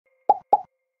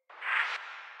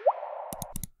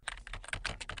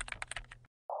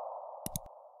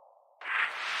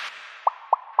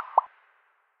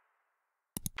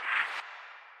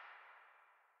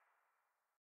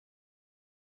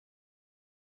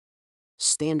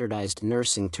Standardized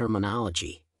nursing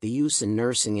terminology, the use in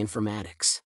nursing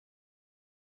informatics.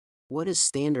 What is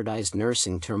standardized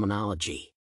nursing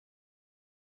terminology?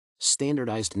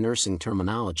 Standardized nursing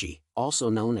terminology, also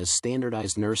known as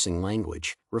standardized nursing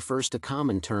language, refers to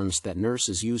common terms that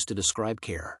nurses use to describe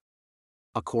care.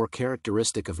 A core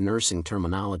characteristic of nursing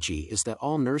terminology is that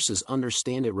all nurses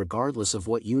understand it regardless of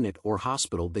what unit or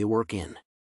hospital they work in.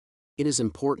 It is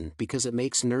important because it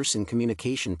makes nursing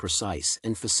communication precise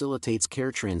and facilitates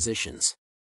care transitions.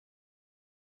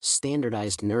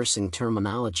 Standardized nursing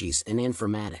terminologies in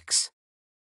informatics.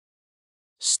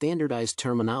 Standardized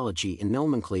terminology and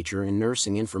nomenclature in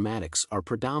nursing informatics are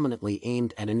predominantly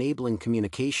aimed at enabling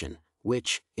communication,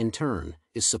 which, in turn,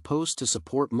 is supposed to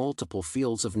support multiple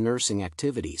fields of nursing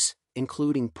activities,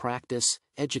 including practice,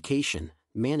 education,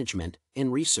 management,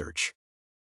 and research.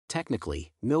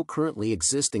 Technically, no currently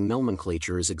existing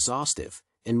nomenclature is exhaustive,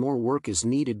 and more work is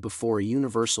needed before a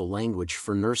universal language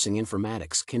for nursing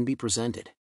informatics can be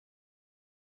presented.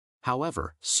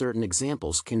 However, certain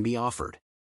examples can be offered.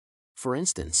 For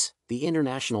instance, the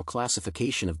International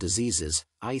Classification of Diseases,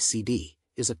 ICD,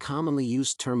 is a commonly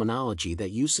used terminology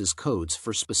that uses codes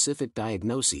for specific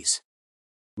diagnoses.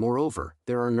 Moreover,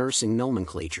 there are nursing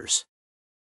nomenclatures.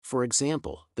 For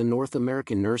example, the North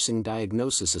American Nursing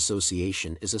Diagnosis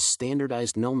Association is a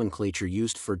standardized nomenclature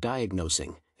used for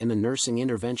diagnosing, and the Nursing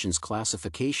Interventions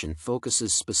Classification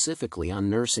focuses specifically on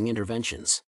nursing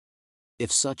interventions.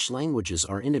 If such languages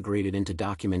are integrated into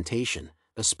documentation,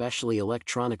 especially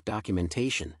electronic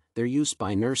documentation, their use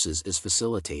by nurses is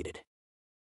facilitated.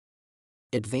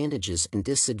 Advantages and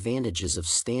disadvantages of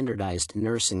standardized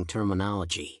nursing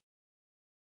terminology.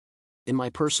 In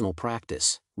my personal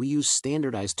practice, we use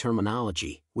standardized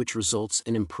terminology, which results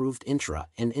in improved intra-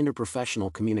 and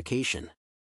interprofessional communication.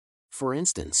 For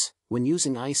instance, when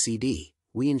using ICD,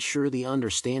 we ensure the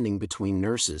understanding between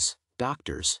nurses,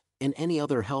 doctors, and any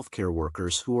other healthcare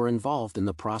workers who are involved in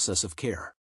the process of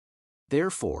care.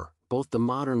 Therefore, both the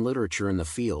modern literature in the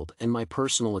field and my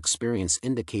personal experience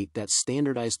indicate that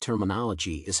standardized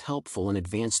terminology is helpful in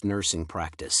advanced nursing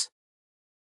practice.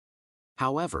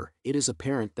 However, it is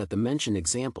apparent that the mentioned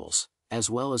examples, as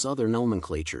well as other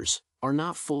nomenclatures, are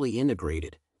not fully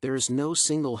integrated. There is no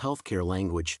single healthcare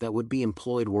language that would be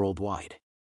employed worldwide.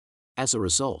 As a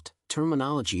result,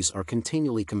 terminologies are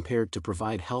continually compared to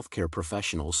provide healthcare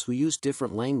professionals who use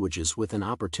different languages with an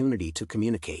opportunity to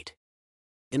communicate.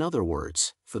 In other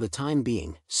words, for the time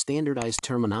being, standardized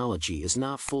terminology is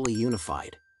not fully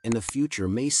unified, and the future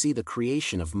may see the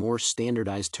creation of more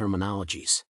standardized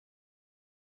terminologies.